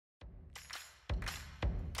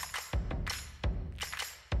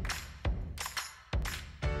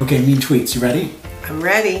Okay, mean tweets. You ready? I'm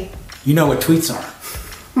ready. You know what tweets are.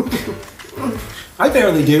 I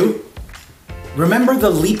barely do. Remember the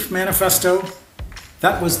LEAP manifesto?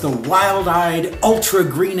 That was the wild-eyed,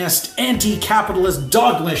 ultra-greenest, anti-capitalist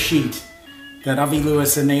dogma sheet that Avi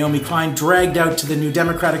Lewis and Naomi Klein dragged out to the New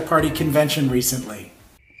Democratic Party convention recently.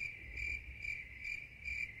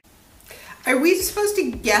 Are we supposed to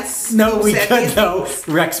guess? No, we could know.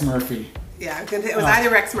 Rex Murphy. Yeah, it was either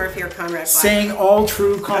Rex Murphy or Conrad Black. Saying all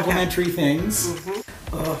true complimentary things. Mm-hmm.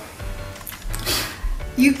 Oh.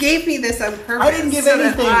 You gave me this on purpose. I didn't give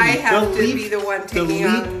anything. I have to be the one taking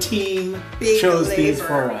on. The LEAP team big chose labor. these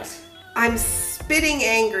for us. I'm spitting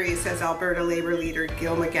angry, says Alberta Labour leader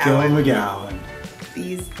Gil McGowan. Gil McGowan.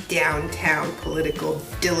 These downtown political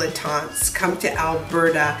dilettantes come to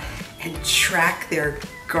Alberta and track their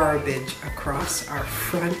garbage across our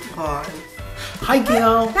front lawn. Hi,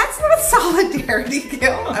 Gil. That's not solidarity,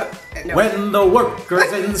 Gil. Oh, no. When the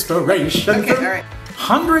workers' inspiration. Okay, all right.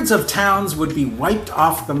 Hundreds of towns would be wiped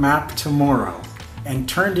off the map tomorrow and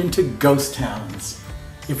turned into ghost towns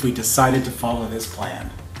if we decided to follow this plan.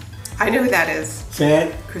 I know who that is. Say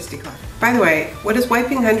it. Christy Clark. By the way, what is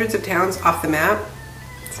wiping hundreds of towns off the map?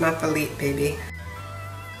 It's not the LEAP, baby.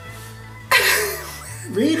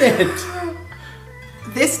 Read it.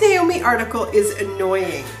 This Naomi article is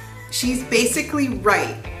annoying. She's basically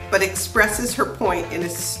right, but expresses her point in a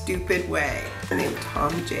stupid way. Her name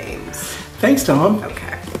Tom James. Thanks, Tom.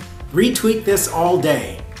 Okay. Retweet this all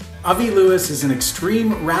day. Avi Lewis is an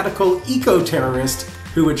extreme radical eco-terrorist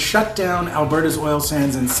who would shut down Alberta's oil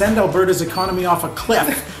sands and send Alberta's economy off a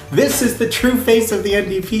cliff. This is the true face of the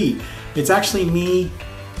NDP. It's actually me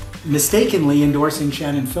mistakenly endorsing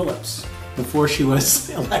Shannon Phillips before she was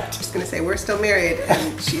elected. I was going to say, we're still married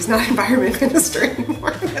and she's not environment minister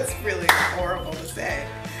anymore. That's really horrible to say.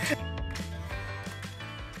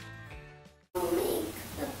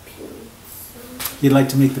 He'd like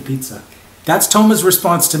to make the pizza. That's Toma's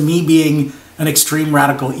response to me being an extreme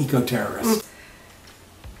radical eco-terrorist.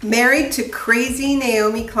 Married to crazy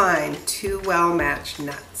Naomi Klein, two well-matched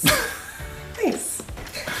nuts. Nice.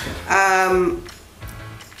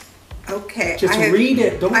 Okay. Just read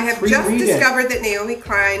it. Don't I have just discovered that Naomi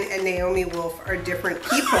Klein and Naomi Wolf are different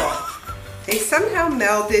people. They somehow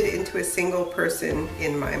melded into a single person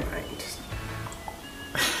in my mind,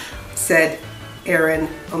 said Aaron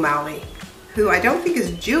O'Malley, who I don't think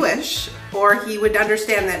is Jewish, or he would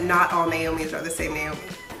understand that not all Naomis are the same Naomi.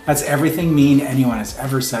 That's everything mean anyone has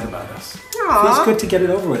ever said about us. Aww. Feels good to get it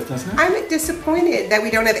over with, doesn't it? I'm disappointed that we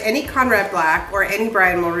don't have any Conrad Black or any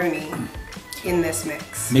Brian Mulrooney in this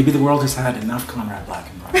mix. Maybe the world has had enough Conrad Black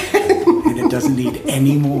and Brian, and it doesn't need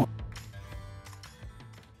any more.